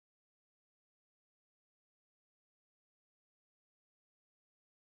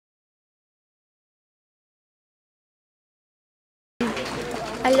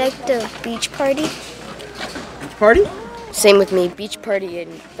I like the beach party. Beach party? Same with me, beach party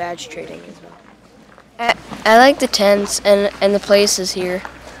and badge trading as well. I like the tents and the places here.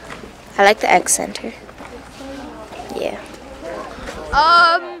 I like the X Center. Yeah.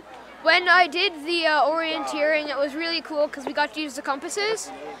 When I did the orienteering, it was really cool because we got to use the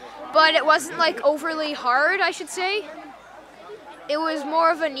compasses, but it wasn't like overly hard, I should say. It was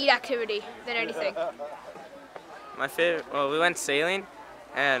more of a neat activity than anything. We went sailing,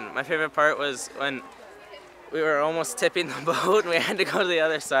 and my favorite part was when we were almost tipping the boat and we had to go to the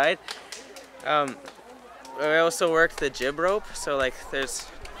other side. We also worked the jib rope, so like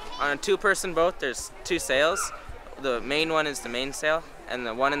on a two-person boat there's two sails. The main one is the mainsail, and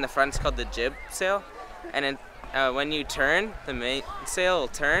the one in the front is called the jib sail. And then when you turn, the mainsail will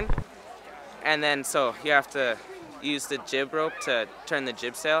turn, and then so you have to use the jib rope to turn the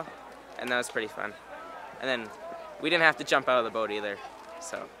jib sail, and that was pretty fun. And then we didn't have to jump out of the boat either,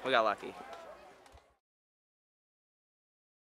 so we got lucky.